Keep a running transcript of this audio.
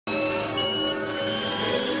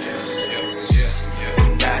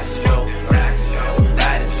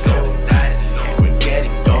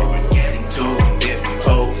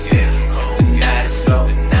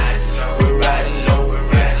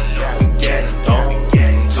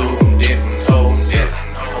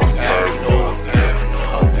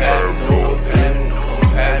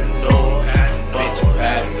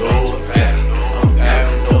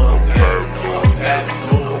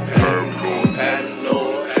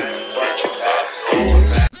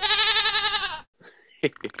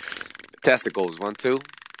Testicles, 1, 2.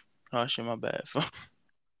 Oh shit, my bad.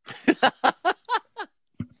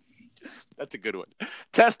 That's a good one.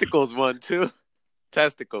 Testicles, 1, 2.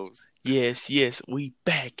 Testicles. Yes, we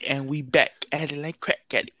back and we back at it like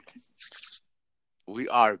crack at it. We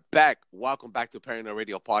are back. Welcome back to Paranormal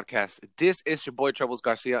Radio Podcast. This is your boy Troubles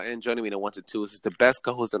Garcia, and joining me in the 1 to 2 is the best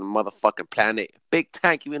co-host on the motherfucking planet, Big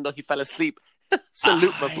Tank. Even though he fell asleep,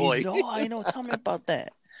 salute my boy. I know. Tell me about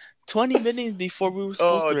that. 20 minutes before we were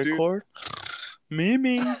supposed to record.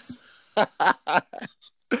 Memes.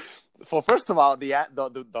 Well, first of all, the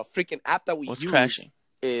freaking app that we use crashing.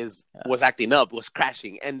 Was acting up, was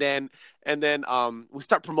crashing, and then we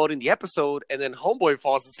start promoting the episode, and then homeboy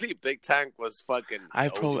falls asleep. Big Tank was fucking.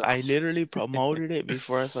 I literally promoted it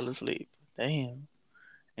before I fell asleep. Damn,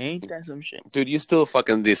 ain't that some shit, dude? You still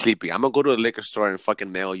fucking sleepy? I'm gonna go to the liquor store and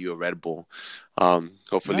fucking mail you a Red Bull.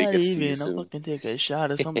 Hopefully, not it gets even. to you soon. I'm fucking take a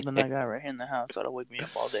shot of something I got right here in the house that'll wake me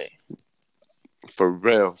up all day. For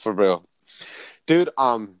real, dude.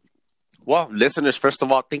 Well, listeners, first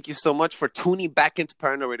of all, thank you so much for tuning back into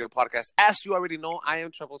Paranormal Radio Podcast. As you already know, I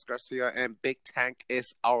am Troubles Garcia, and Big Tank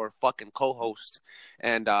is our fucking co-host.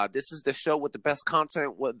 And this is the show with the best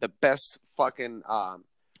content, with the best fucking,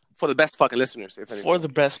 for the best fucking listeners. If anything. For the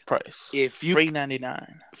best price. If you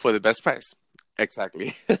 $3.99. For the best price.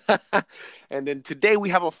 Exactly. And then today we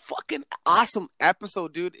have a fucking awesome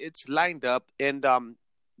episode, dude. It's lined up. And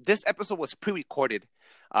this episode was pre-recorded.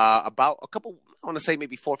 About a couple, I want to say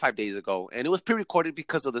maybe 4 or 5 days ago. And it was pre-recorded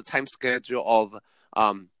because of the time schedule of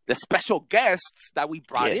the special guests that we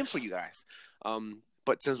brought in for you guys.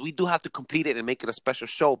 But since we do have to complete it and make it a special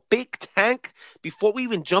show, Big Tank, before we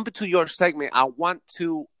even jump into your segment, I want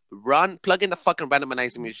to plug in the fucking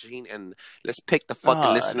randomizing machine, and let's pick the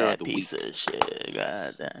fucking listener of the week. Piece of shit,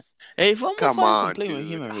 goddamn. Hey, if I'm playing with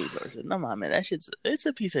human resources, no man, it's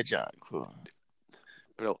a piece of junk, bro.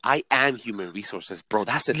 Bro, I am human resources, bro.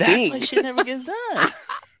 That's the thing. That's why shit never gets done.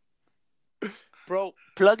 Bro,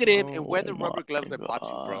 plug it in and wear the rubber gloves I bought you,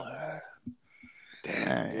 bro.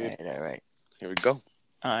 Damn, all right. Here we go.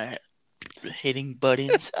 All right. Hitting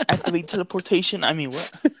buttons. Activate teleportation. I mean,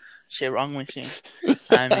 what? Shit, wrong machine.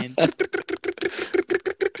 I mean...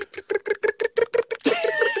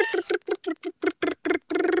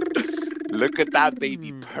 Look at that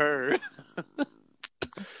baby purr.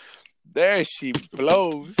 There she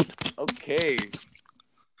blows. Okay.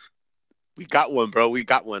 We got one, bro. We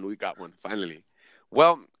got one. Finally.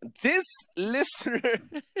 Well, this listener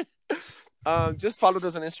just followed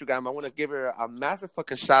us on Instagram. I want to give her a massive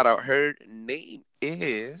fucking shout out. Her name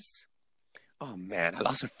is... Oh, man. I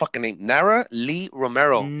lost her fucking name. Nara Lee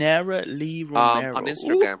Romero. On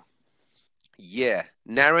Instagram. Ooh. Yeah.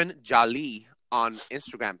 Naren Jali. On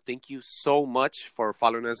Instagram. Thank you so much for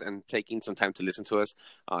following us and taking some time to listen to us.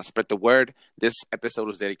 Spread the word. This episode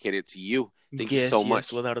was dedicated to you. Thank you so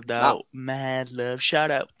much. Without a doubt. Mad love. Shout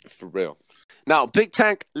out. For real. Now, Big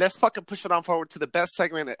Tank, let's fucking push it on forward to the best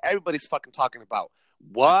segment that everybody's fucking talking about.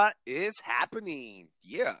 What is happening?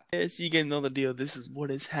 Yeah. Yes, you guys know the deal. This is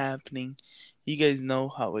what is happening. You guys know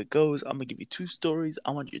how it goes. I'm going to give you 2 stories.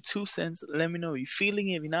 I want your 2 cents. Let me know if you're feeling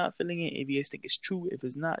it, if you're not feeling it, if you guys think it's true, if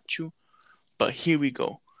it's not true. But here we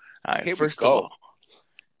go. All right, first of all,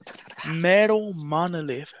 metal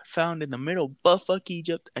monolith found in the middle of buttfuck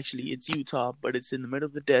Egypt. Actually, it's Utah, but it's in the middle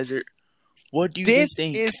of the desert. What do you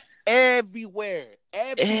think? This is everywhere.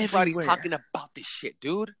 Everybody's talking about this shit,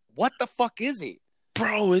 dude. What the fuck is it?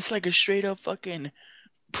 Bro, it's like a straight up fucking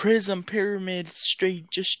prism pyramid,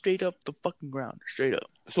 straight up the fucking ground, straight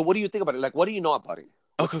up. So what do you think about it? Like, what do you know about it?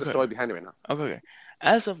 What's the story behind it right now? Okay.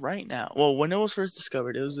 As of right now, well, when it was first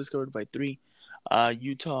discovered, it was discovered by 3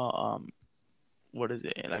 Utah, what is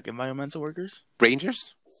it, like environmental workers?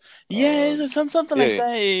 Rangers? Yeah, something like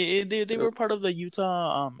that. They were part of the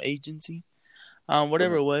Utah agency,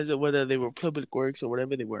 whatever it was, whether they were public works or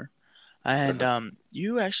whatever they were. And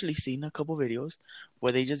you actually seen a couple videos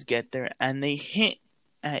where they just get there and they hint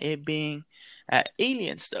at it being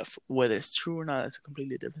alien stuff. Whether it's true or not, it's a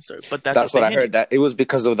completely different story. But that's what I heard. That it was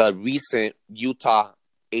because of the recent Utah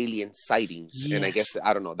alien sightings, and I guess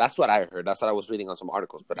I don't know. That's what I heard. That's what I was reading on some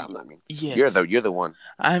articles. But I'm not. I mean, you're the one.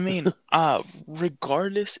 I mean,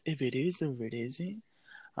 regardless if it is or it isn't,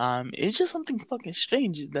 it's just something fucking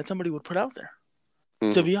strange that somebody would put out there.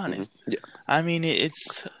 Mm-hmm, to be honest, yeah. I mean,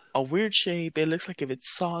 it's a weird shape. It looks like if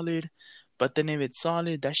it's solid, but then if it's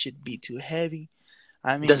solid, that should be too heavy.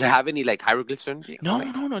 I mean, does it have any like hieroglyphs or anything? No,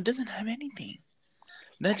 it doesn't have anything.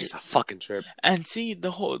 That's a fucking trip. And see,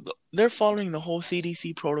 they're following the whole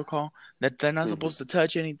CDC protocol that they're not supposed to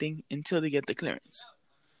touch anything until they get the clearance.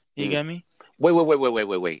 You get me?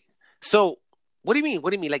 Wait. So, what do you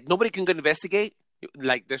mean? Like, nobody can go investigate?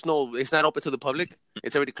 Like, it's not open to the public.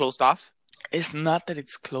 It's already closed off. It's not that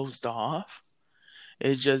it's closed off.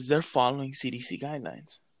 It's just they're following CDC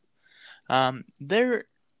guidelines. They're,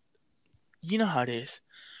 you know how it is.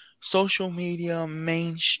 Social media,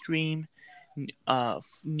 mainstream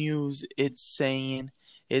news, it's saying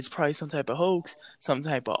it's probably some type of hoax, some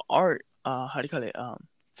type of art, how do you call it,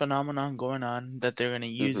 phenomenon going on, that they're going to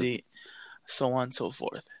use it, so on and so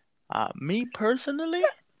forth. Me personally,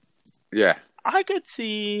 Yeah. I could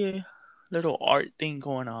see a little art thing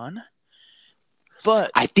going on.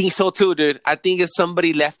 But I think so too, dude. I think if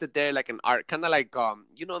somebody left it there like an art, kind of like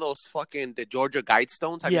you know those fucking the Georgia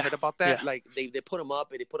Guidestones. Have you heard about that? Yeah. Like they put them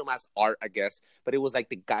up and they put them as art, I guess. But it was like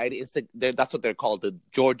the guide. That's what they're called, the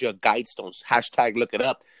Georgia Guidestones. #, look it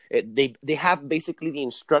up. They have basically the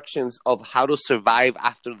instructions of how to survive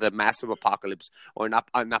after the massive apocalypse or an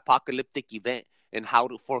apocalyptic event, and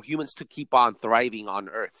for humans to keep on thriving on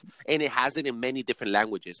Earth. And it has it in many different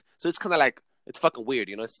languages. So it's kind of like, it's fucking weird,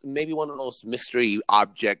 you know. It's maybe one of those mystery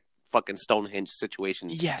object fucking Stonehenge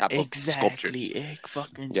situations. yeah, type exactly, of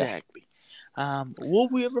fucking exactly. Will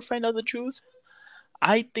we ever find out the truth?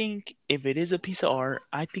 I think if it is a piece of art,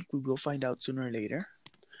 I think we will find out sooner or later.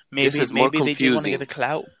 Maybe This is more they just want to confusing. get the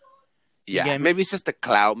clout. Yeah, maybe it's just a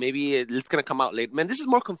cloud. Maybe it's gonna come out late. Man, this is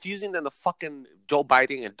more confusing than the fucking Joe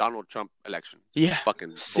Biden and Donald Trump election. Yeah, Fucking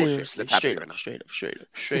bullshit. seriously, That's happening right now. straight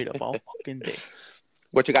up, all fucking day.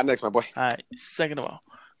 What you got next, my boy? All right. Second of all,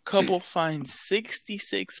 couple finds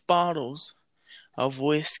 66 bottles of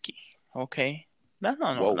whiskey. Okay, that's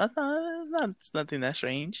nothing that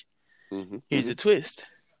strange. Here's the twist.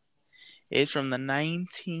 It's from the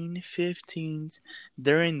 1915s,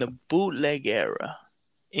 during the bootleg era,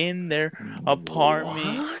 in their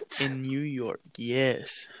apartment in New York.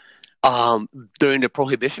 Yes. During the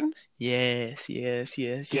Prohibition? Yes.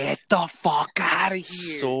 Get the fuck out of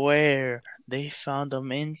here. Swear they found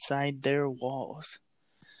them inside their walls.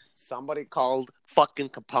 Somebody called fucking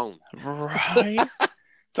Capone. Right?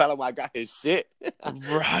 Tell him I got his shit.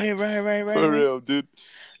 Right. For real, dude.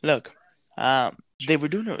 Look, they were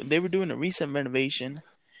doing a recent renovation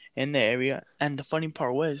in the area, and the funny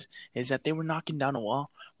part is that they were knocking down a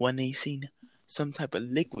wall when they seen some type of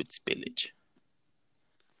liquid spillage.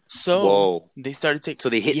 So they started taking. So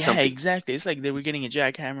they hit something. Yeah, exactly. It's like they were getting a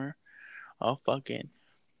jackhammer, fucking,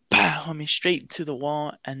 pow, I mean, straight to the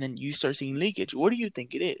wall, and then you start seeing leakage. What do you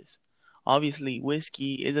think it is? Obviously,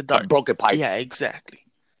 whiskey is a broken pipe. Yeah, exactly.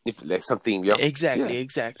 If like something, yeah.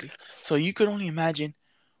 Exactly. So you could only imagine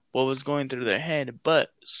what was going through their head. But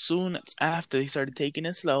soon after they started taking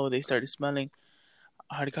it slow, they started smelling,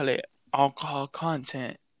 how do you call it, alcohol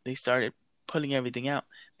content. They started pulling everything out.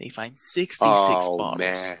 They find 66 bottles. Oh,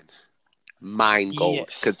 man. Mind gold.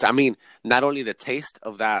 Because, I mean, not only the taste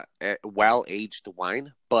of that well-aged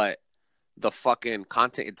wine, but the fucking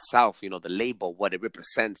content itself, you know, the label, what it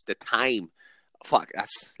represents, the time. Fuck,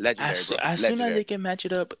 that's legendary, As soon as they can match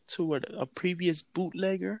it up to a previous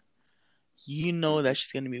bootlegger, you know that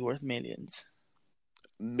she's going to be worth millions.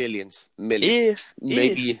 Millions. If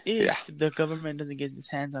the government doesn't get its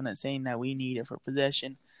hands on it, saying that we need it for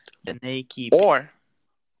possession, then they keep it.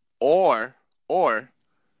 Or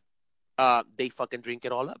they fucking drink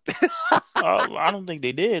it all up. I don't think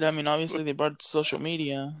they did. I mean, obviously they brought it to social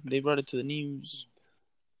media. They brought it to the news.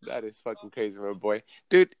 That is fucking crazy, my boy.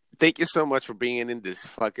 Dude, thank you so much for bringing in this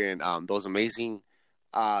fucking those amazing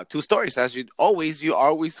 2 stories. As you always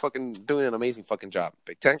fucking doing an amazing fucking job,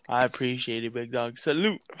 Big Tank. I appreciate it, big dog.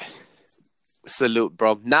 Salute,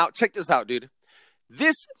 bro. Now check this out, dude.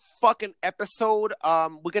 This fucking episode,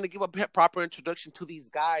 we're gonna give a proper introduction to these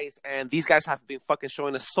guys, and these guys have been fucking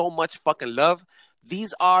showing us so much fucking love.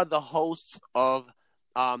 These are the hosts of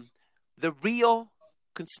the Real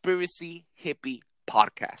Conspiracy Hippie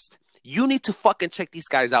Podcast. You need to fucking check these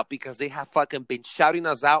guys out because they have fucking been shouting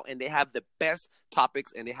us out, and they have the best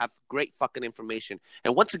topics, and they have great fucking information.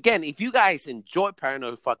 And once again, if you guys enjoy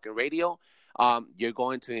Paranoid fucking Radio, you're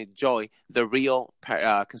going to enjoy the Real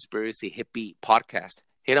Conspiracy Hippie Podcast.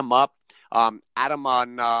 Hit them up. Add them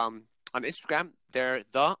on Instagram. They're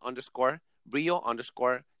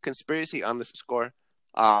 _Real_Conspiracy_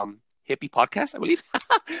 Hippie Podcast, I believe.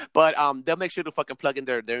 But they'll make sure to fucking plug in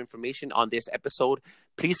their information on this episode.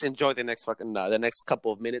 Please enjoy the next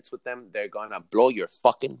couple of minutes with them. They're gonna blow your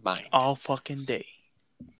fucking mind all fucking day.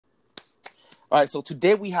 All right, so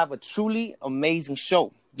today we have a truly amazing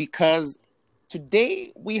show because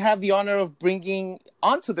today we have the honor of bringing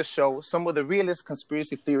onto the show some of the realest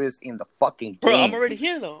conspiracy theorists in the fucking game. Bro, I'm already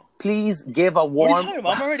here though. Please give a warm. What are you talking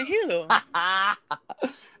about? I'm already here though.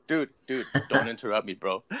 Dude, don't interrupt me,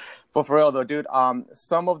 bro. But for real though, dude,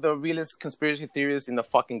 some of the realest conspiracy theories in the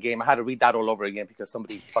fucking game, I had to read that all over again because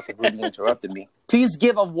somebody fucking rudely interrupted me. Please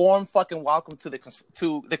give a warm fucking welcome to the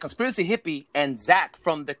Conspiracy Hippie and Zach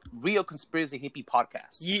from the Real Conspiracy Hippie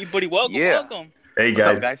podcast. Yeah, buddy, welcome. Hey, What's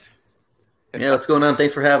up, guys? Yeah, what's going on?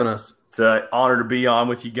 Thanks for having us. It's an honor to be on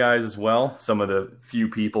with you guys as well. Some of the few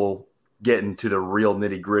people getting to the real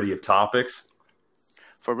nitty-gritty of topics.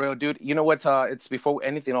 For real, dude. You know what? It's before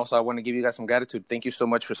anything else, I want to give you guys some gratitude. Thank you so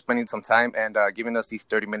much for spending some time and giving us these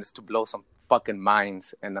 30 minutes to blow some fucking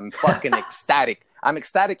minds. And I'm fucking ecstatic. I'm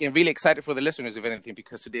ecstatic and really excited for the listeners, if anything,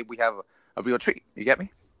 because today we have a real treat. You get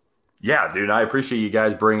me? Yeah, dude. I appreciate you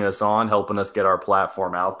guys bringing us on, helping us get our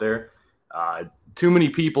platform out there. Too many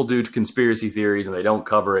people do conspiracy theories, and they don't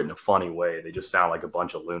cover it in a funny way. They just sound like a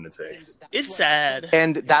bunch of lunatics. It's sad.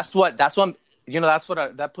 And that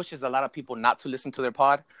pushes a lot of people not to listen to their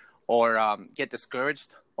pod or get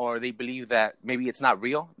discouraged, or they believe that maybe it's not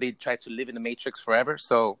real. They try to live in the matrix forever.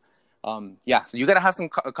 So, so you got to have some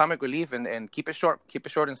comic relief and keep it short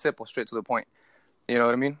and simple, straight to the point. You know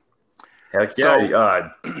what I mean? Heck yeah.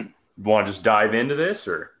 Want to just dive into this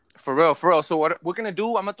or? For real. So what we're going to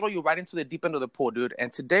do, I'm going to throw you right into the deep end of the pool, dude.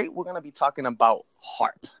 And today we're going to be talking about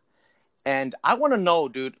HAARP. And I want to know,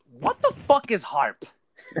 dude, what the fuck is HAARP?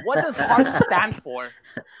 What does HAARP stand for?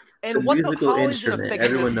 And it's a musical instrument.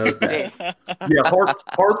 Everyone knows that. Yeah,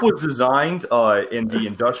 HAARP was designed in the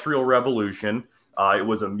Industrial Revolution. It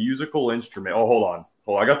was a musical instrument. Oh, hold on.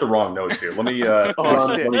 I got the wrong notes here. Let me. Wrong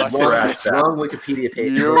Wikipedia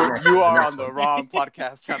page. You are on the wrong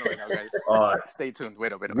podcast channel right now, guys. Stay tuned.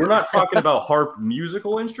 Wait a minute. We're not talking about HAARP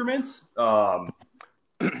musical instruments. Guys,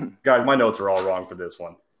 my notes are all wrong for this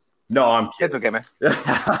one. No, I'm kidding. It's okay, man.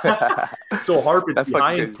 So HAARP is the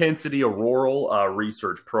High Intensity Auroral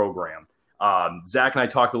Research Program. Zach and I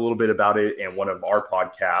talked a little bit about it in one of our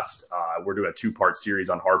podcasts. We're doing a 2-part series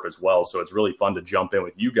on HAARP as well, so it's really fun to jump in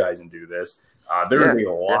with you guys and do this. There's going to be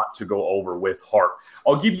a lot to go over with HAARP.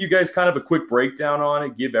 I'll give you guys kind of a quick breakdown on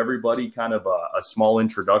it, give everybody kind of a small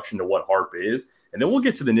introduction to what HAARP is, and then we'll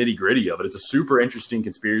get to the nitty-gritty of it. It's a super interesting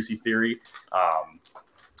conspiracy theory.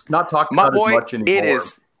 Not talking about as much anymore.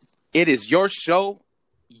 It is your show.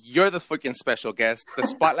 You're the freaking special guest. The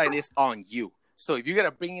spotlight is on you. So if you got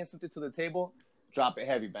to bring in something to the table, drop it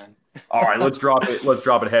heavy, man. All right, let's drop it. Let's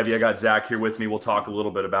drop it heavy. I got Zach here with me. We'll talk a little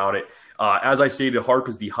bit about it. As I stated, HAARP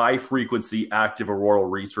is the High Frequency Active Auroral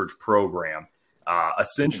Research Program.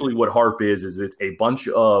 Essentially what HAARP is it's a bunch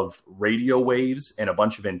of radio waves and a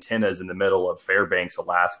bunch of antennas in the middle of Fairbanks,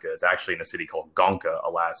 Alaska. It's actually in a city called Gonka,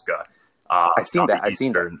 Alaska. I've seen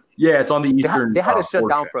that. Yeah, it's on the eastern. They had to shut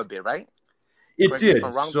down for a bit, right? It did.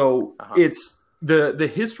 So it's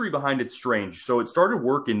the history behind it's strange. So it started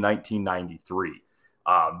work in 1993.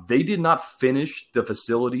 They did not finish the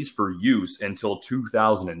facilities for use until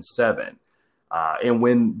 2007. And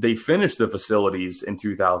when they finished the facilities in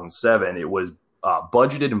 2007, it was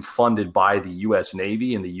budgeted and funded by the U.S.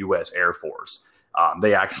 Navy and the U.S. Air Force.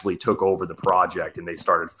 They actually took over the project and they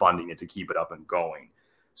started funding it to keep it up and going.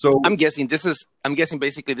 So I'm guessing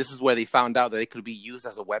basically this is where they found out that it could be used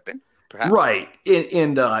as a weapon, perhaps. Right.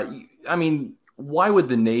 And I mean, why would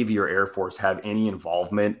the Navy or Air Force have any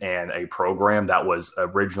involvement in a program that was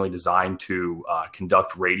originally designed to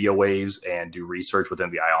conduct radio waves and do research within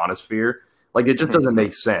the ionosphere? Like, it just doesn't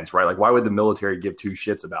make sense, right? Like, why would the military give 2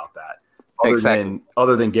 shits about that?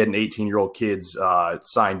 Other than getting 18-year-old kids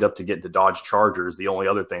signed up to get into Dodge Chargers, the only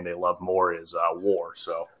other thing they love more is war.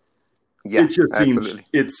 So yeah,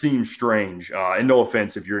 it seems strange. And no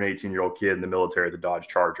offense if you're an 18-year-old kid in the military at the Dodge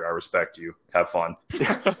Charger. I respect you. Have fun. He's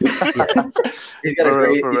got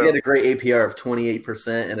a great APR of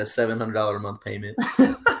 28% and a $700 a month payment.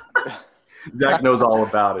 Zach knows all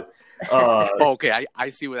about it. Okay, I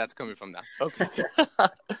see where that's coming from now. Okay.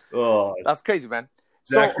 That's crazy, man.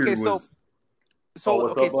 So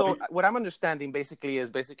what I'm understanding is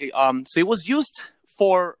so it was used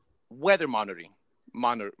for weather monitoring.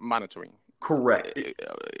 Correct.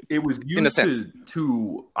 It was used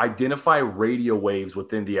to identify radio waves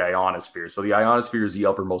within the ionosphere. So the ionosphere is the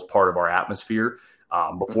uppermost part of our atmosphere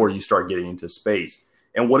before you start getting into space.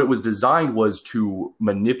 And what it was designed was to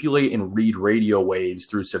manipulate and read radio waves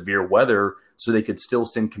through severe weather so they could still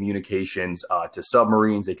send communications to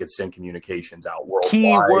submarines. They could send communications out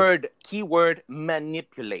worldwide. Keyword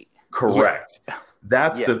manipulate. Correct. Yeah.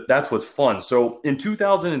 That's what's fun. So in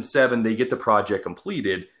 2007, they get the project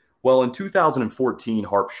completed. Well, in 2014,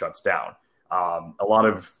 HAARP shuts down. A lot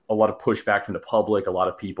of pushback from the public. A lot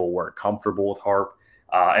of people weren't comfortable with HAARP.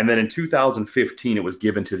 And then in 2015, it was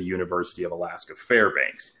given to the University of Alaska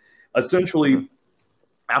Fairbanks. Essentially,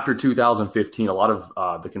 after 2015, a lot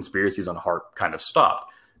of the conspiracies on HAARP kind of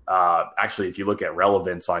stopped. Actually, if you look at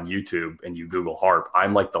relevance on YouTube and you Google HAARP,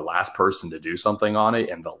 I'm like the last person to do something on it.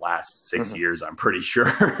 In the last 6 years, I'm pretty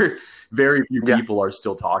sure very few people are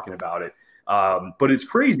still talking about it. But it's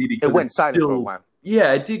crazy because it went silent for a while.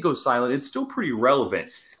 Yeah, it did go silent. It's still pretty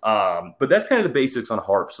relevant. But that's kind of the basics on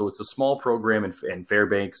HAARP. So it's a small program in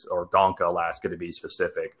Fairbanks, or Gonka, Alaska, to be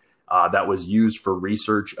specific, that was used for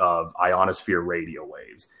research of ionosphere radio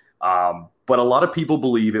waves. But a lot of people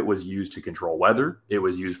believe it was used to control weather. It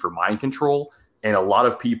was used for mind control. And a lot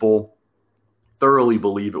of people thoroughly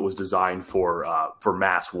believe it was designed for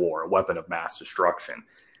mass war, a weapon of mass destruction.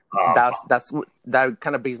 That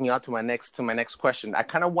kind of brings me on to my next question. I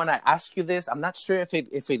kind of want to ask you this. I'm not sure if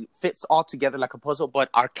it fits all together like a puzzle, but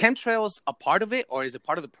are chemtrails a part of it, or is it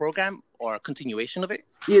part of the program, or a continuation of it?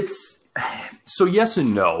 It's so yes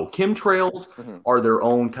and no. Chemtrails are their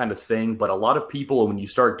own kind of thing, but a lot of people, when you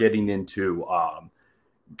start getting into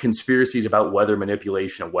conspiracies about weather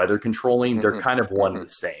manipulation and weather controlling, they're kind of one and the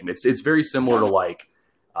same. It's very similar to like.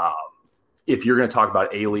 If you're going to talk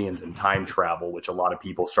about aliens and time travel, which a lot of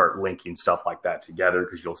people start linking stuff like that together,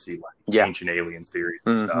 because you'll see like ancient aliens theories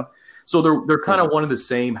and stuff. So they're kind of one and the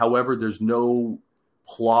same. However, there's no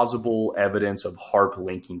plausible evidence of HAARP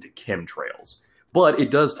linking to chemtrails. But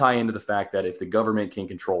it does tie into the fact that if the government can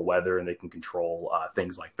control weather and they can control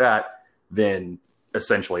things like that, then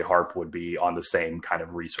essentially HAARP would be on the same kind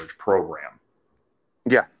of research program.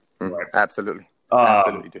 Yeah, right. Absolutely.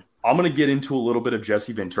 Absolutely, dude. I'm going to get into a little bit of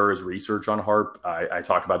Jesse Ventura's research on HAARP. I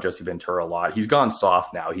talk about Jesse Ventura a lot. He's gone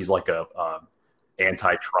soft now. He's like a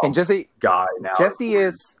anti-Trump guy now. Jesse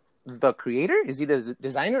is the creator? Is he the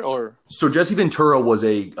designer? Or so Jesse Ventura was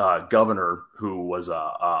a governor who was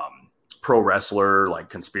a pro wrestler, like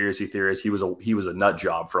conspiracy theorist. He was a nut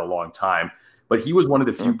job for a long time, but he was one of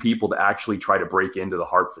the few people to actually try to break into the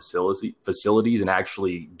HAARP facilities and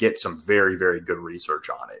actually get some very, very good research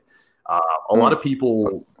on it. A lot of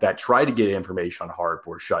people that tried to get information on HAARP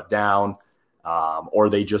were shut down, or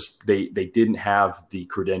they didn't have the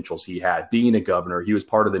credentials he had. Being a governor, he was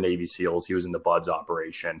part of the Navy SEALs. He was in the BUDS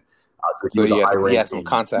operation. He had some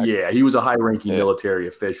contact. Yeah, he was a high-ranking military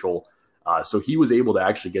official. So he was able to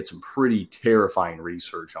actually get some pretty terrifying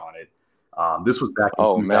research on it. This was back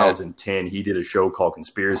in 2010. He did a show called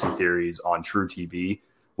Conspiracy Theories on True TV,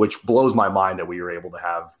 which blows my mind that we were able to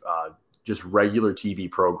have just regular TV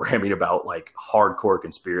programming about like hardcore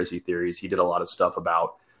conspiracy theories. He did a lot of stuff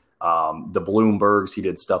about the Bloombergs. He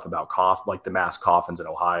did stuff about like the mass coffins in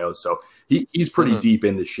Ohio. So he's pretty deep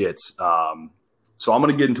in the shits. So I'm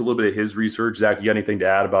going to get into a little bit of his research. Zach, you got anything to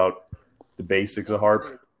add about the basics of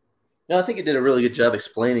HAARP? No, I think you did a really good job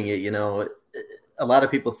explaining it. You know, a lot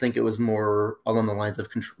of people think it was more along the lines of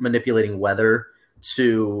manipulating weather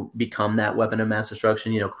to become that weapon of mass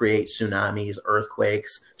destruction, you know, create tsunamis,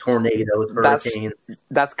 earthquakes, tornadoes, hurricanes.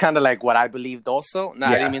 That's kind of like what I believed also.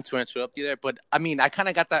 I didn't mean to interrupt you there, but I mean, I kind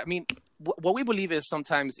of got that. I mean, what we believe is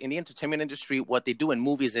sometimes in the entertainment industry, what they do in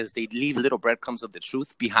movies is they leave little breadcrumbs of the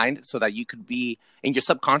truth behind so that you could be in your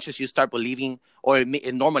subconscious, you start believing, or it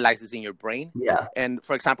normalizes in your brain. Yeah. And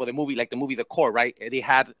for example, the movie The Core, right? They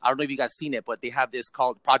had, I don't know if you guys seen it, but they have this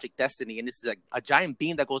called Project Destiny. And this is a giant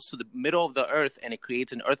beam that goes to the middle of the earth and it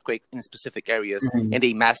creates an earthquake in specific areas. And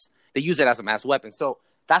they use it as a mass weapon. So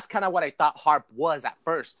that's kind of what I thought HAARP was at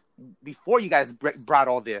first, before you guys brought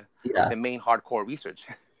all the main hardcore research.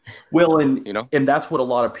 Well, and that's what a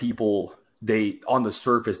lot of people, on the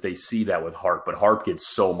surface, they see that with HAARP, but HAARP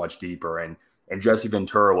gets so much deeper. And Jesse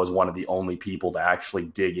Ventura was one of the only people to actually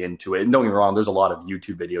dig into it. And don't get me wrong, there's a lot of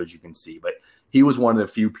YouTube videos you can see, but he was one of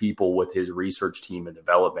the few people with his research team and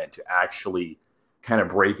development to actually kind of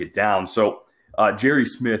break it down. So Jerry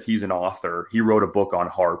Smith, he's an author. He wrote a book on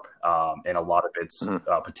HAARP and a lot of its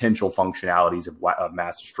potential functionalities of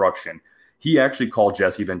mass destruction. He actually called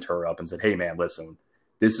Jesse Ventura up and said, hey, man, listen,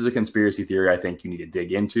 this is a conspiracy theory I think you need to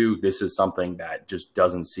dig into. This is something that just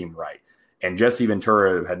doesn't seem right. And Jesse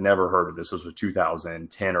Ventura had never heard of this. This was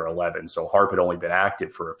 2010 or 11. So HAARP had only been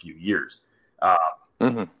active for a few years.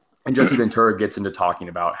 And Jesse Ventura gets into talking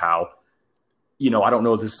about how, I don't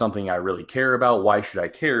know if this is something I really care about. Why should I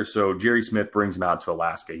care? So Jerry Smith brings him out to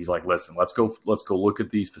Alaska. He's like, listen, let's go look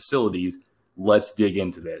at these facilities. Let's dig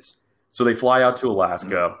into this. So they fly out to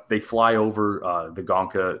Alaska. They fly over the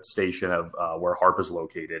Gonka station of where HAARP is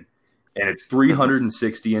located. And it's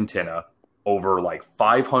 360 antenna over like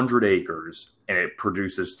 500 acres. And it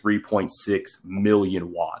produces 3.6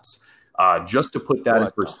 million watts. Just to put that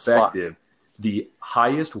in perspective, the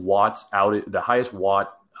highest watt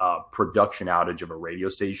production outage of a radio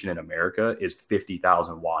station in America is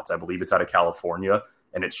 50,000 watts. I believe it's out of California.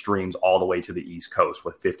 and it streams all the way to the East Coast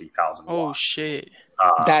with 50,000 watts. Oh, shit.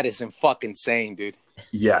 That is fucking insane, dude.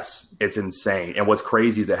 Yes, it's insane. And what's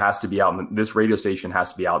crazy is it has to be out. This radio station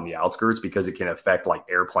has to be out in the outskirts because it can affect like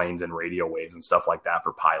airplanes and radio waves and stuff like that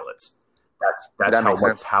for pilots. That's how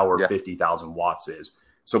much power 50,000 watts is.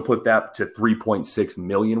 So put that to 3.6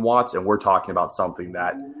 million watts, and we're talking about something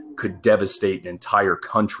that could devastate an entire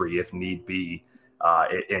country if need be,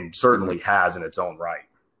 and certainly has in its own right.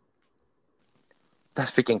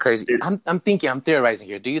 That's freaking crazy. I'm theorizing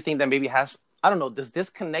here. Do you think that maybe has, I don't know, does this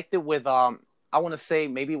connect it with, I want to say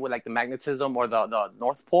maybe with like the magnetism or the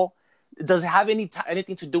North Pole? Does it have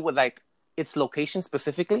anything to do with like its location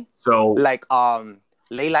specifically? So like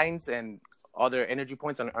ley lines and other energy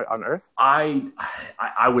points on Earth? I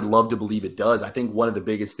would love to believe it does. I think one of the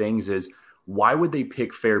biggest things is, why would they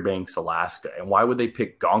pick Fairbanks, Alaska? And why would they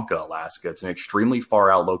pick Gonka, Alaska? It's an extremely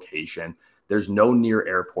far out location. There's no near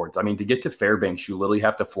airports. I mean, to get to Fairbanks, you literally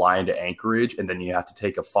have to fly into Anchorage, and then you have to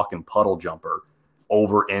take a fucking puddle jumper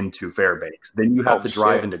over into Fairbanks. Then you have to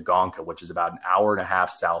drive into Gonka, which is about an hour and a half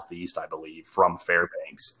southeast, I believe, from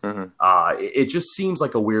Fairbanks. It just seems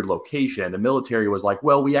like a weird location. The military was like,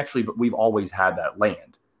 well, we've always had that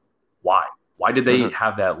land. Why? Why did they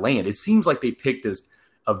have that land? It seems like they picked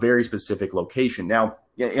a very specific location. Now,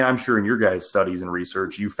 and I'm sure in your guys' studies and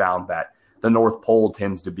research, you found that the North Pole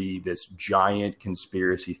tends to be this giant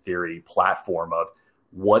conspiracy theory platform of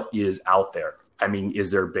what is out there. I mean, is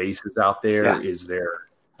there bases out there? Yeah. Is there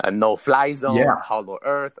a no-fly zone, hollow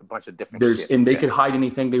Earth, a bunch of different shit. And they could hide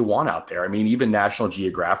anything they want out there. I mean, even National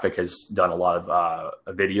Geographic has done a lot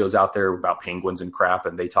of videos out there about penguins and crap,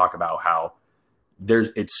 and they talk about how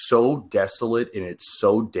it's so desolate and it's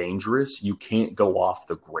so dangerous, you can't go off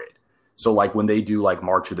the grid. So like when they do like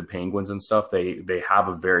March of the Penguins and stuff, they have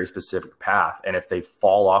a very specific path. And if they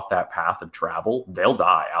fall off that path of travel, they'll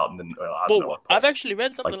die out in the North Pole. I've actually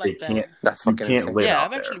read something like that. That's fucking insane. Yeah,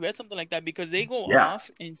 I've actually read something like that because they go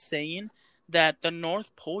off in saying that the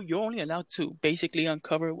North Pole, you're only allowed to basically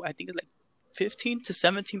uncover, I think it's like 15 to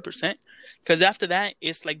 17%. Because after that,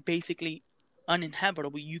 it's like basically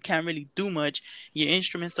uninhabitable. You can't really do much. Your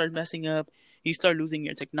instruments start messing up. You start losing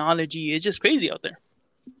your technology. It's just crazy out there.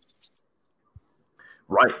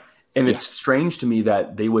 Right. And it's strange to me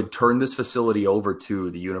that they would turn this facility over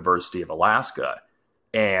to the University of Alaska.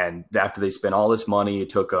 And after they spent all this money, it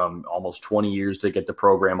took them almost 20 years to get the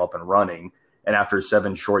program up and running. And after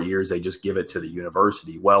 7 short years, they just give it to the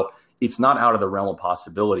university. Well, it's not out of the realm of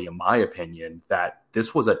possibility, in my opinion, that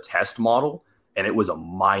this was a test model, and it was a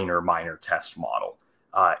minor test model.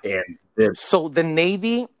 So the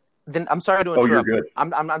Navy, then I'm sorry to interrupt. You're good.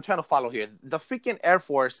 I'm trying to follow here. The freaking Air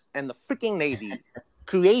Force and the freaking Navy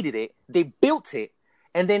created it. They built it,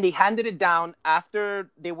 and then they handed it down after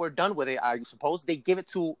they were done with it. I suppose they give it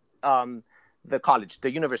to the college,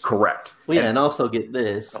 the university. Correct. Well, yeah, and also get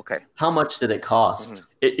this. Okay. How much did it cost?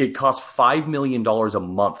 It cost $5 million a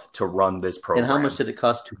month to run this program. And how much did it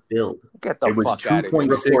cost to build? Get the fuck out of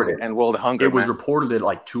here. And world hunger. It was reported at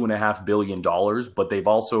like $2.5 billion, but they've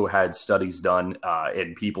also had studies done,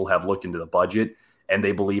 and people have looked into the budget, and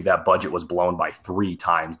they believe that budget was blown by 3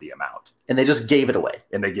 times the amount. And they just gave it away.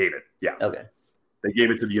 And they gave it. Yeah. Okay. They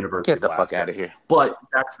gave it to the University of Alaska. Get the fuck out of here. But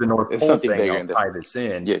back to the North Pole thing, I'll tie this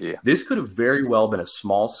in. Yeah. This could have very well been a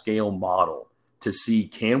small-scale model to see,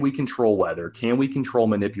 can we control weather? Can we control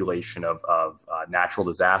manipulation of natural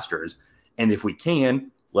disasters? And if we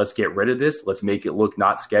can, let's get rid of this. Let's make it look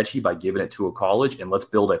not sketchy by giving it to a college, and let's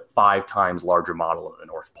build a 5 times larger model of the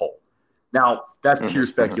North Pole. Now, that's pure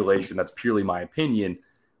speculation. That's purely my opinion.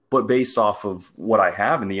 But based off of what I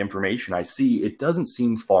have and the information I see, it doesn't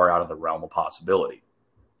seem far out of the realm of possibility.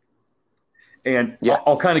 And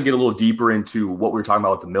I'll kind of get a little deeper into what we were talking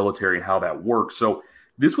about with the military and how that works. So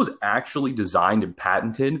this was actually designed and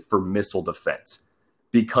patented for missile defense.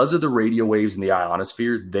 Because of the radio waves in the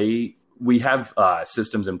ionosphere, we have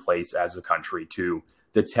systems in place as a country to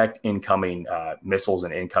detect incoming missiles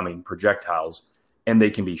and incoming projectiles, and they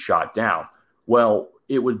can be shot down. Well,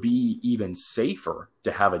 it would be even safer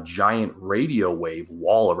to have a giant radio wave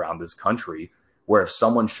wall around this country where if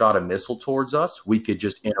someone shot a missile towards us, we could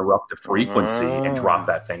just interrupt the frequency and drop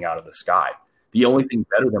that thing out of the sky. The only thing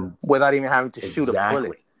better than... Without even having to shoot a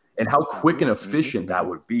bullet. And how quick and efficient that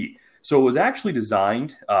would be. So it was actually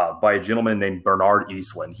designed by a gentleman named Bernard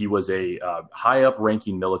Eastland. He was a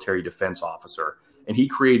high-up-ranking military defense officer, and he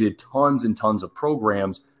created tons and tons of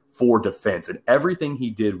programs for defense, and everything he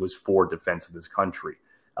did was for defense of this country.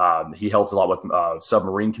 He helped a lot with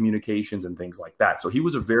submarine communications and things like that. So he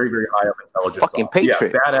was a very, very high up intelligence fucking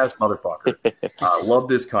patriot. Yeah, badass motherfucker. Love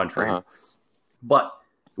this country. But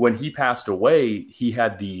when he passed away, he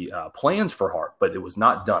had the plans for HAARP, but it was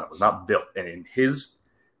not done. It was not built. And in his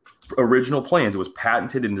original plans, it was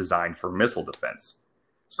patented and designed for missile defense.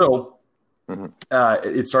 So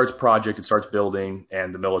it starts building,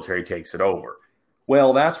 and the military takes it over.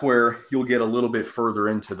 Well, that's where you'll get a little bit further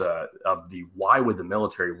into the why would the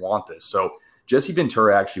military want this? So Jesse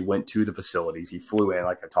Ventura actually went to the facilities. He flew in,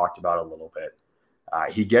 like I talked about a little bit.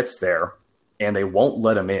 He gets there, and they won't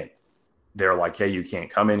let him in. They're like, hey, you can't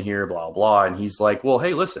come in here, blah, blah. And he's like, well,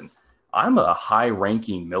 hey, listen, I'm a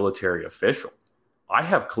high-ranking military official. I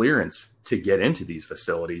have clearance to get into these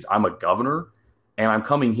facilities. I'm a governor, and I'm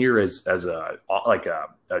coming here as a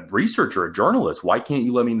researcher, a journalist. Why can't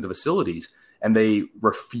you let me into the facilities? And they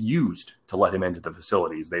refused to let him into the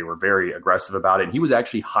facilities. They were very aggressive about it. And he was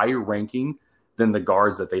actually higher ranking than the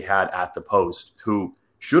guards that they had at the post, who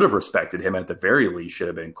should have respected him, at the very least, should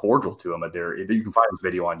have been cordial to him. You can find this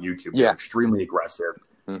video on YouTube. Yeah. They're extremely aggressive.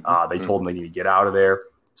 They told him they need to get out of there.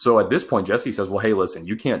 So at this point, Jesse says, well, hey, listen,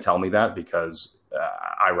 you can't tell me that because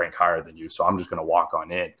I rank higher than you, so I'm just going to walk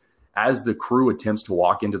on in. As the crew attempts to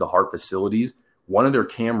walk into the HAARP facilities, one of their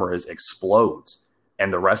cameras explodes,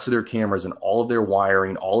 and the rest of their cameras and all of their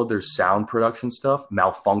wiring, all of their sound production stuff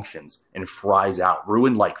malfunctions and fries out,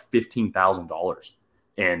 ruined like $15,000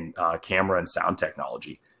 in camera and sound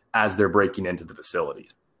technology as they're breaking into the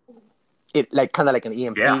facilities. It kind of like an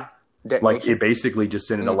EMP. Yeah, like it basically just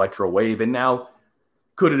sent an electro wave. And now,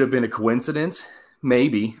 could it have been a coincidence?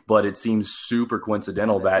 Maybe, but it seems super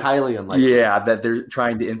coincidental that highly unlikely. Yeah, that they're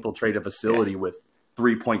trying to infiltrate a facility with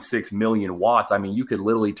 3.6 million watts. I mean, you could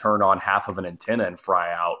literally turn on half of an antenna and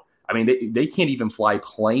fry out. I mean, they can't even fly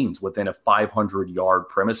planes within a 500-yard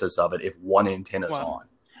premises of it if one antenna's on.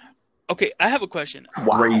 Okay, I have a question.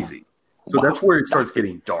 Crazy. So that's where it starts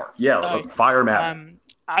getting dark. Yeah, fire map.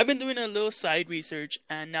 I've been doing a little side research,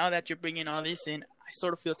 and now that you're bringing all this in, I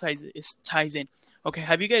sort of feel it ties in. Okay,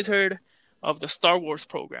 have you guys heard of the Star Wars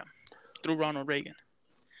program through Ronald Reagan,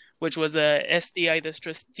 which was a SDI, the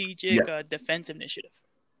Strategic Defense Initiative?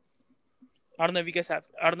 I don't know if you guys have.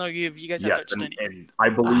 I don't know if you guys have touched on it. And I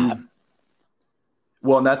believe.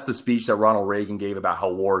 Well, and that's the speech that Ronald Reagan gave about how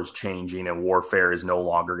war is changing and warfare is no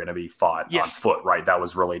longer going to be fought on foot, right? That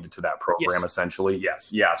was related to that program, essentially. Yes.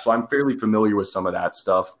 Yeah. So I'm fairly familiar with some of that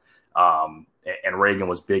stuff. And Reagan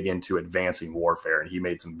was big into advancing warfare, and he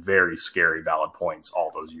made some very scary, valid points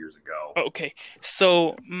all those years ago. Okay.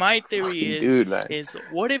 So my theory is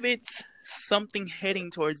what if it's something heading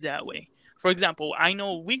towards that way? For example, I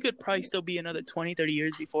know we could probably still be another 20, 30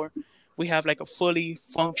 years before we have like a fully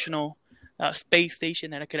functional space station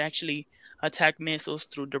that could actually attack missiles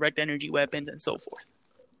through direct energy weapons and so forth.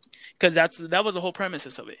 Because that was the whole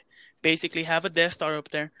premises of it. Basically, have a Death Star up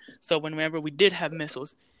there, so whenever we did have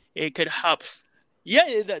missiles, it could hop.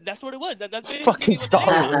 Yeah, that's what it was. That's fucking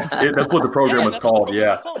Star Wars. That's what the program was called.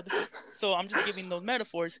 So I'm just giving those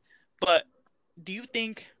metaphors. But do you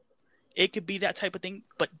think it could be that type of thing,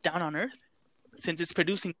 but down on Earth, since it's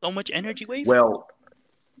producing so much energy waves? Well,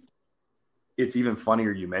 it's even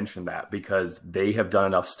funnier you mentioned that, because they have done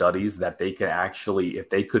enough studies that they can actually, if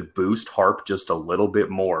they could boost HAARP just a little bit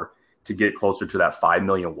more to get closer to that 5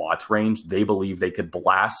 million watts range, they believe they could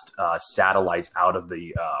blast satellites out of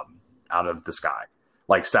the sky,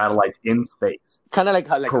 like satellites in space. Kind of like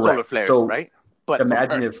solar flares, right? But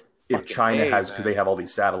imagine if China has, because they have all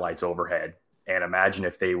these satellites overhead, and imagine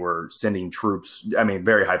if they were sending troops, I mean,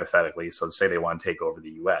 very hypothetically, so say they want to take over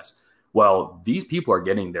the U.S., well, these people are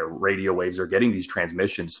getting their radio waves, they're getting these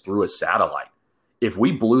transmissions through a satellite. If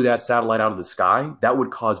we blew that satellite out of the sky, that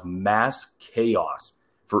would cause mass chaos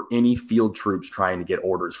for any field troops trying to get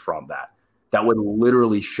orders from that. That would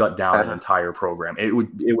literally shut down an entire program. It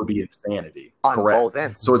would be insanity. On correct. Both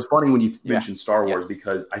ends. So it's funny when you mention Star Wars,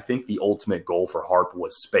 because I think the ultimate goal for HAARP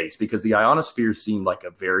was space, because the ionosphere seemed like a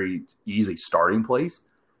very easy starting place.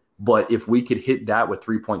 But if we could hit that with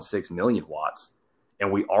 3.6 million watts,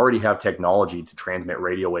 and we already have technology to transmit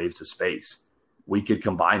radio waves to space, we could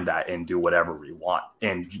combine that and do whatever we want.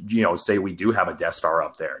 And, say we do have a Death Star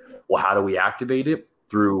up there. Well, how do we activate it?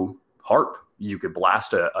 Through HAARP. You could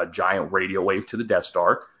blast a giant radio wave to the Death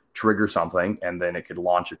Star, trigger something, and then it could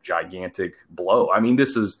launch a gigantic blow. I mean,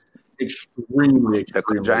 this is extremely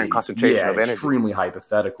giant concentration of energy. Extremely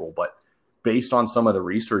hypothetical, but based on some of the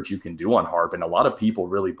reresearch you can do on HAARP, and a lot of people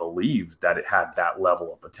really believe that it had that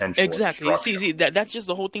level of potential. Exactly. See, that's just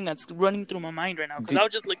the whole thing that's running through my mind right now, because I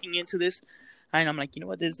was just looking into this, and I'm like, you know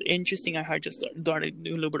what, this is interesting. I just started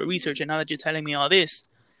doing a little bit of research, and now that you're telling me all this,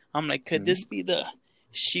 I'm like, could this be the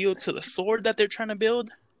shield to the sword that they're trying to build,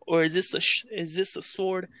 or is this a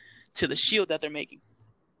sword to the shield that they're making?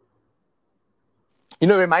 You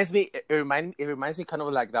know, it reminds me kind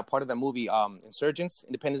of like that part of the movie, Insurgents,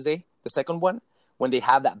 Independence Day, the second one, when they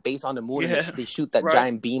have that base on the moon and they shoot that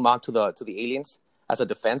giant beam onto the aliens as a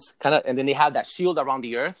defense, kind of, and then they have that shield around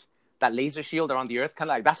the Earth, that laser shield around the Earth, kind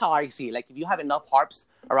of like that's how I see it. Like if you have enough HAARPs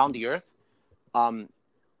around the Earth,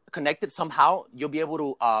 connected somehow, you'll be able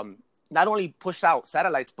to not only push out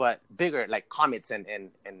satellites but bigger, like comets and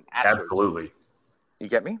asteroids. Absolutely. You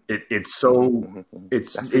get me? It's so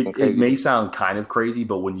it may sound kind of crazy,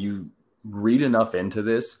 but when you read enough into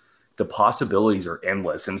this, the possibilities are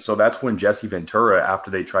endless. And so that's when Jesse Ventura, after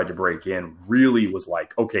they tried to break in, really was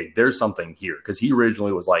like, okay, there's something here. Because he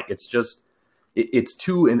originally was like, it's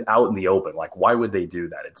too out in the open. Like, why would they do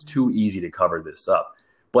that? It's too easy to cover this up.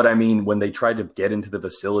 But I mean, when they tried to get into the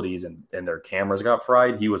facilities and their cameras got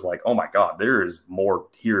fried, he was like, oh my God, there is more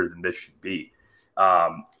here than this should be.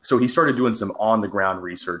 So he started doing some on-the-ground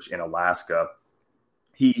research in Alaska.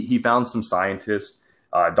 He found some scientists,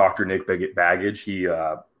 Dr. Nick Baggage.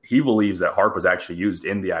 He believes that HAARP was actually used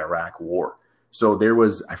in the Iraq War. So there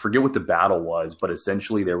was, I forget what the battle was, but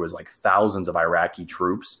essentially there was like thousands of Iraqi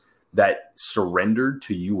troops that surrendered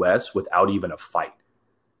to U.S. without even a fight.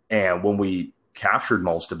 And when we captured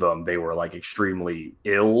most of them, they were like extremely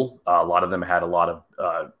ill. A lot of them had a lot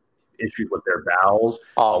of issues with their bowels.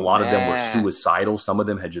 A lot of them were suicidal. Some of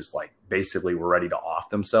them had just like basically were ready to off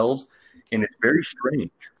themselves. And it's very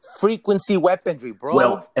strange. Frequency weaponry, bro.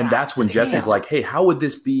 Well, and that's when Jesse's like, hey, how would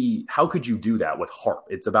this be? How could you do that with HAARP?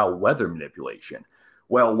 It's about weather manipulation.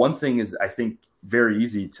 Well, one thing is, I think, very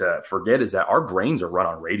easy to forget is that our brains are run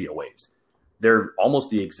on radio waves. They're almost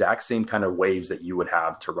the exact same kind of waves that you would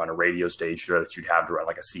have to run a radio station or that you'd have to run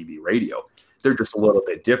like a CB radio. They're just a little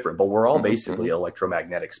bit different, but we're all basically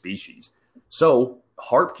electromagnetic species. So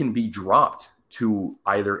HAARP can be dropped to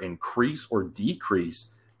either increase or decrease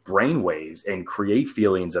brain waves and create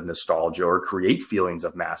feelings of nostalgia or create feelings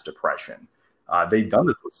of mass depression. They've done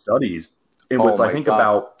this with studies. And with, I think,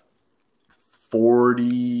 about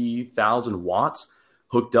 40,000 watts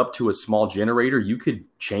hooked up to a small generator, you could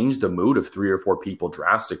change the mood of 3 or 4 people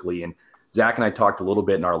drastically. And Zach and I talked a little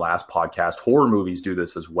bit in our last podcast. Horror movies do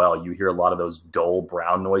this as well. You hear a lot of those dull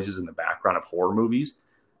brown noises in the background of horror movies,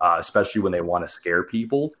 especially when they want to scare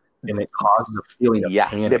people. And it causes a feeling of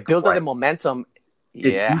panic. They build up the momentum. If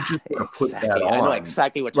you just want to put that on, I know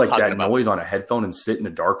exactly what you're talking about. Like that noise on a headphone and sit in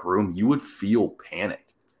a dark room, you would feel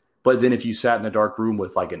panicked. But then if you sat in a dark room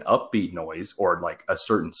with like an upbeat noise or like a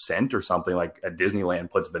certain scent or something, like at Disneyland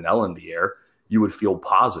puts vanilla in the air, you would feel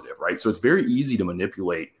positive, right? So it's very easy to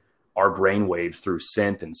manipulate our brain waves through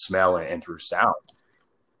scent and smell and through sound.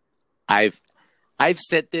 I've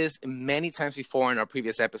said this many times before in our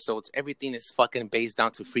previous episodes. Everything is fucking based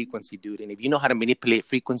down to frequency, dude. And if you know how to manipulate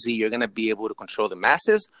frequency, you're going to be able to control the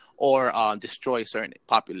masses or destroy certain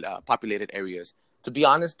populated areas. To be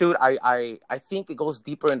honest, dude, I think it goes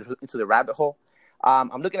deeper into the rabbit hole.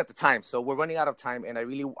 I'm looking at the time, so we're running out of time, and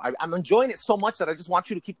I'm enjoying it so much that I just want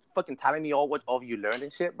you to keep fucking telling me all of you learned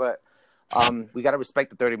and shit. But we got to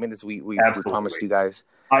respect the 30 minutes we promised you guys.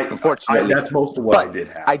 Unfortunately, that's most of what I did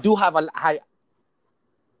have. I do have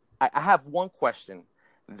I have one question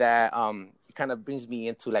that kind of brings me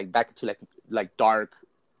into back into like dark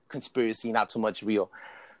conspiracy, not too much real.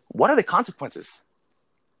 What are the consequences?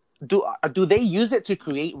 Do they use it to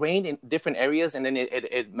create rain in different areas, and then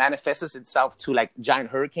it manifests itself to like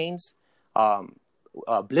giant hurricanes,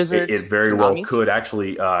 blizzards? It very well could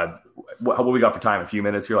actually. What we got for time? A few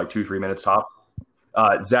minutes here, like 2-3 minutes top.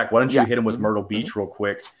 Zach, why don't you hit him with Myrtle Beach real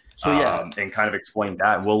quick? So and kind of explain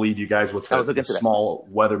that. And we'll leave you guys with the small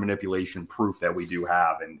weather manipulation proof that we do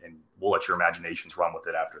have, and we'll let your imaginations run with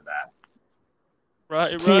it after that.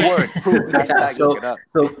 Right. Keyword proof.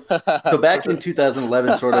 So back in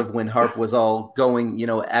 2011, sort of when HAARP was all going,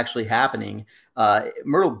 actually happening,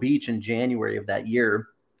 Myrtle Beach in January of that year,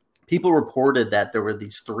 people reported that there were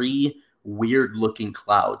these 3 weird-looking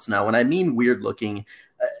clouds. Now, when I mean weird-looking,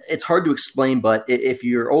 it's hard to explain, but if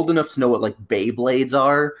you're old enough to know what like Beyblades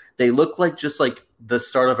are, they look like just like the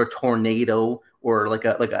start of a tornado or like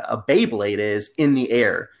a Beyblade is in the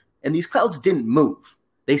air. And these clouds didn't move.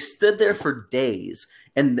 They stood there for days.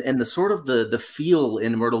 And the sort of the feel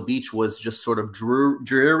in Myrtle Beach was just sort of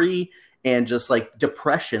dreary and just like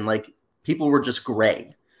depression. Like people were just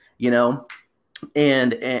gray,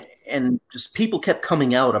 and just people kept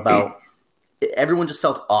coming out about everyone just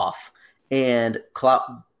felt off. And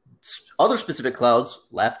other specific clouds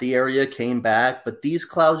left the area, came back, but these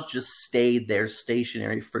clouds just stayed there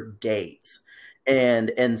stationary for days.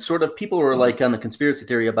 And sort of people were like on the conspiracy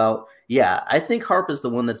theory about, I think HAARP is the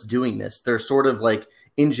one that's doing this. They're sort of like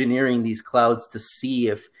engineering these clouds to see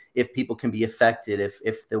if if people can be affected,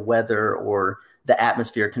 if the weather or the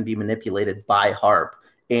atmosphere can be manipulated by HAARP.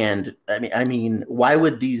 And I mean, why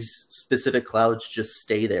would these specific clouds just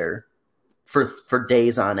stay there for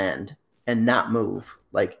days on end and not move?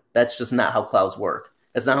 Like, that's just not how clouds work.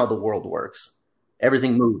 That's not how the world works.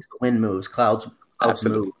 Everything moves. The wind moves. Clouds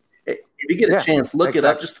move. If you get a chance, look it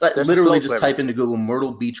up. Just literally just type into Google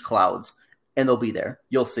Myrtle Beach clouds, and they'll be there.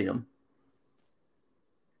 You'll see them.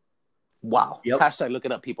 Wow. Yep. Hashtag look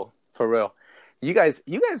it up, people. For real. You guys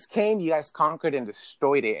came, you guys conquered and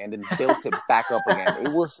destroyed it and then built it back up again.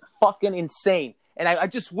 It was fucking insane. And I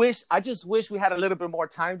just wish we had a little bit more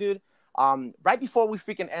time, dude. Right before we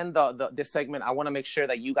freaking end this segment, I want to make sure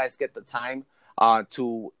that you guys get the time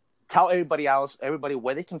to tell everybody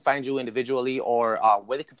where they can find you individually or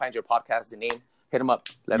where they can find your podcast, the name. Hit them up.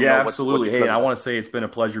 Let them know absolutely. Hey, I want to say it's been a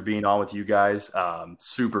pleasure being on with you guys.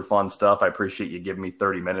 Super fun stuff. I appreciate you giving me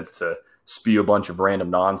 30 minutes to spew a bunch of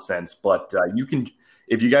random nonsense. But you can,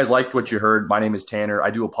 if you guys liked what you heard, my name is Tanner.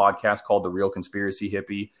 I do a podcast called The Real Conspiracy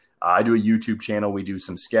Hippie. I do a YouTube channel. We do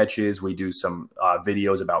some sketches. We do some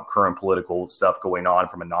videos about current political stuff going on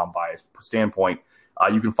from a non-biased standpoint.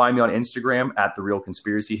 You can find me on Instagram at The Real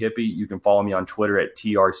Conspiracy Hippie. You can follow me on Twitter at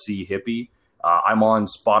TRC Hippie. I'm on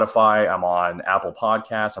Spotify. I'm on Apple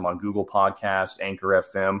Podcasts. I'm on Google Podcasts, Anchor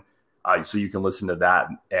FM. So you can listen to that.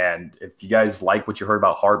 And if you guys like what you heard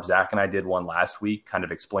about HAARP, Zach and I did one last week, kind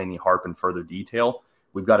of explaining HAARP in further detail.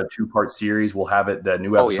 We've got a 2-part series. We'll have it. The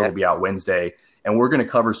new episode will be out Wednesday. And we're going to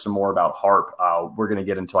cover some more about HAARP. We're going to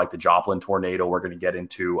get into like the Joplin tornado. We're going to get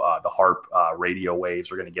into the HAARP radio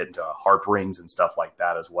waves. We're going to get into HAARP rings and stuff like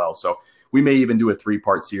that as well. So we may even do a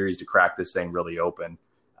 3-part series to crack this thing really open.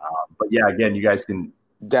 But yeah, again, you guys can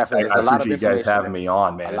definitely. I appreciate you guys having me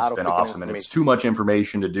on, man. It's been awesome, and it's too much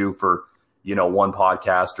information to do for one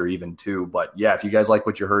podcast or even two. But yeah, if you guys like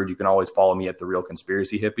what you heard, you can always follow me at The Real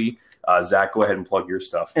Conspiracy Hippie. Zach, go ahead and plug your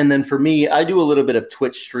stuff. And then for me, I do a little bit of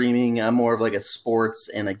Twitch streaming. I'm more of like a sports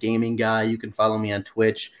and a gaming guy. You can follow me on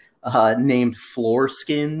Twitch, named Floor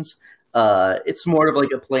Skins. It's more of like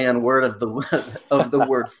a play on word of the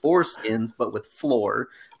word foreskins, but with floor.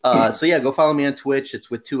 So yeah, go follow me on Twitch. It's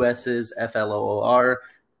with 2 S's, FLOOR,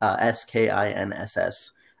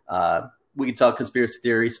 SKINSS. We can talk conspiracy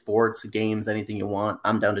theory, sports, games, anything you want.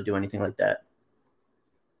 I'm down to do anything like that.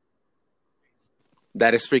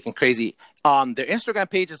 That is freaking crazy. Their Instagram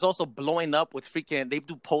page is also blowing up with they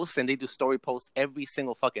do posts and they do story posts every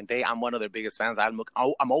single fucking day. I'm one of their biggest fans.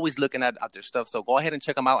 I'm always looking at their stuff. So go ahead and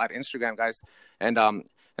check them out at Instagram, guys. And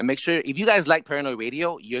make sure, if you guys like Paranoid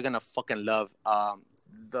Radio, you're going to fucking love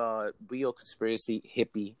the Real Conspiracy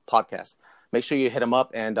Hippie podcast. Make sure you hit them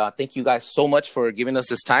up. And thank you guys so much for giving us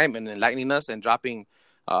this time and enlightening us and dropping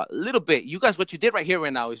a little bit. You guys, what you did right here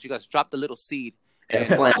right now is you guys dropped a little seed.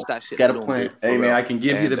 And watch that shit. Got a plan. Hey man, I can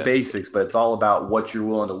give you the basics, but it's all about what you're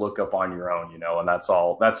willing to look up on your own, and that's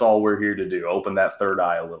all we're here to do. Open that third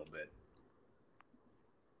eye a little bit.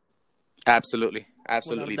 Absolutely.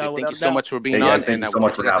 Dude. Thank you so much for being on. Thank you so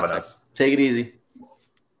much for having us. Take it easy.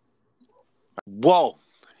 Whoa.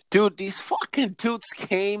 Dude, these fucking dudes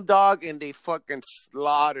came, dog, and they fucking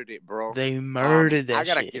slaughtered it, bro. They murdered that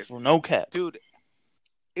shit. No cap. Dude,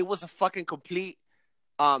 it was a fucking complete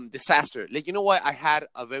disaster. Like, you know what? I had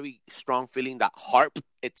a very strong feeling that HAARP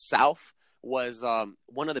itself was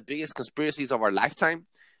one of the biggest conspiracies of our lifetime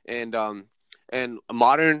and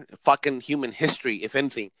modern fucking human history, if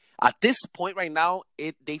anything. At this point right now,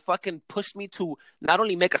 they fucking pushed me to not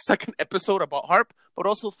only make a second episode about HAARP, but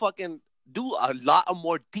also fucking do a lot of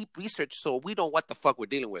more deep research so we know what the fuck we're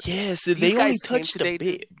dealing with. Yes, they only touched a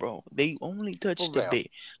bit, bro. They only touched a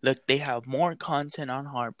bit. Look, they have more content on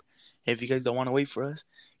HAARP. If you guys don't want to wait for us,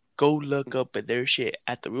 go look up at their shit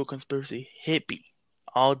at The Real Conspiracy Hippie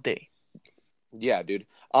all day. Yeah, dude.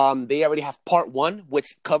 They already have part 1, which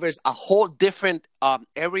covers a whole different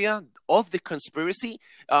area of the conspiracy.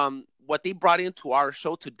 What they brought into our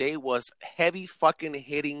show today was heavy fucking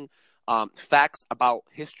hitting facts about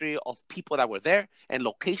history of people that were there and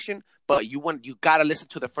location. But you gotta listen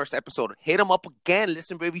to the first episode. Hit them up again.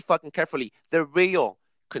 Listen very fucking carefully. The Real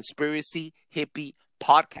Conspiracy Hippie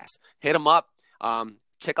podcast. Hit them up.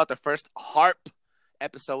 Check out the first HAARP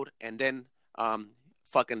episode and then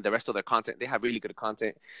fucking the rest of their content. They have really good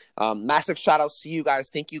content. Massive shout outs to you guys.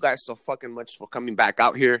 Thank you guys so fucking much for coming back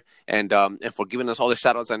out here and for giving us all the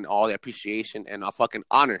shout outs and all the appreciation and a fucking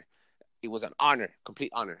honor. It was an honor,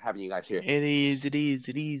 complete honor having you guys here. It is.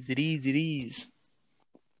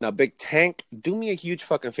 Now, Big Tank, do me a huge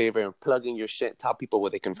fucking favor and plug in your shit. Tell people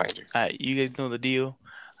where they can find you. All right, you guys know the deal.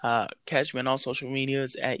 Catch me on all social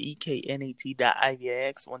medias at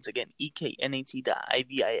eknat.ivix. Once again,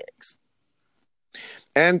 eknat.ivix.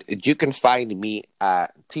 And you can find me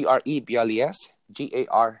at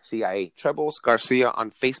TREBLESGARCIA, Trebles Garcia,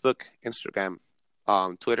 on Facebook, Instagram,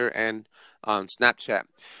 Twitter, and on Snapchat.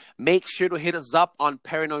 Make sure to hit us up on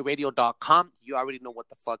paranoidradio.com. You already know what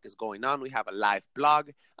the fuck is going on. We have a live blog.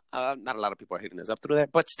 Not a lot of people are hitting us up through there,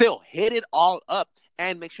 but still, hit it all up.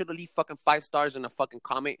 And make sure to leave fucking 5 stars and a fucking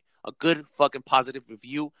comment, a good fucking positive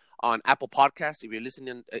review on Apple Podcasts if you're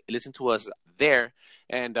listen to us there.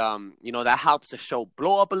 And, that helps the show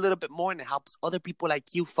blow up a little bit more, and it helps other people like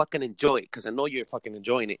you fucking enjoy it, because I know you're fucking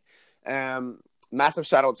enjoying it. Massive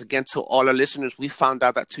shout outs again to all our listeners. We found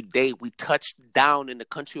out that today we touched down in the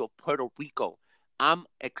country of Puerto Rico. I'm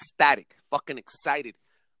ecstatic, fucking excited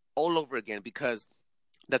all over again, because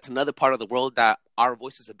that's another part of the world that our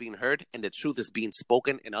voices are being heard and the truth is being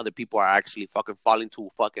spoken, and other people are actually fucking falling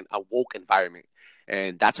to fucking a woke environment.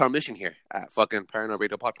 And that's our mission here at fucking Paranoid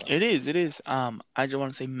Radio Podcast. It is. I just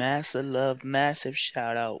want to say massive love, massive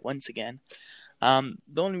shout out once again. The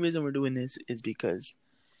only reason we're doing this is because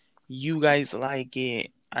you guys like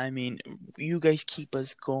it. I mean, you guys keep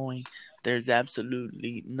us going. There's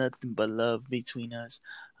absolutely nothing but love between us.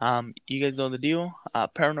 You guys know the deal.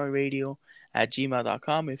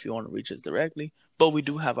 paranoidradio@gmail.com if you want to reach us directly. But we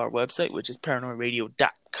do have our website, which is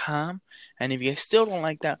paranoidradio.com. And if you guys still don't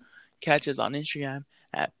like that, catch us on Instagram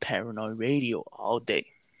at Paranoid Radio all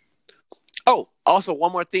day. Oh, also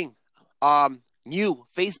one more thing. New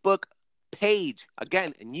Facebook page.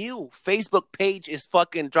 Again, new Facebook page is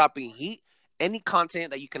fucking dropping heat. Any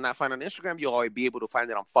content that you cannot find on Instagram, you'll always be able to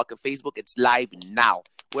find it on fucking Facebook. It's live now.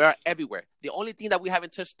 We're everywhere. The only thing that we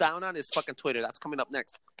haven't touched down on is fucking Twitter. That's coming up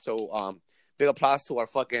next. So, big applause to our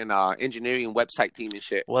fucking engineering website team and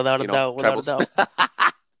shit. Without a doubt.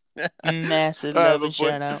 Massive love and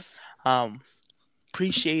shout out.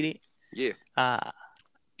 Appreciate it. Yeah.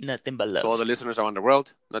 Nothing but love. To all the listeners around the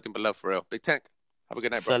world, nothing but love for real. Big Tank. Have a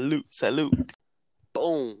good night, bro. Salute.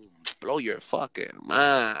 Boom. Blow your fucking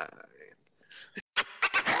mind.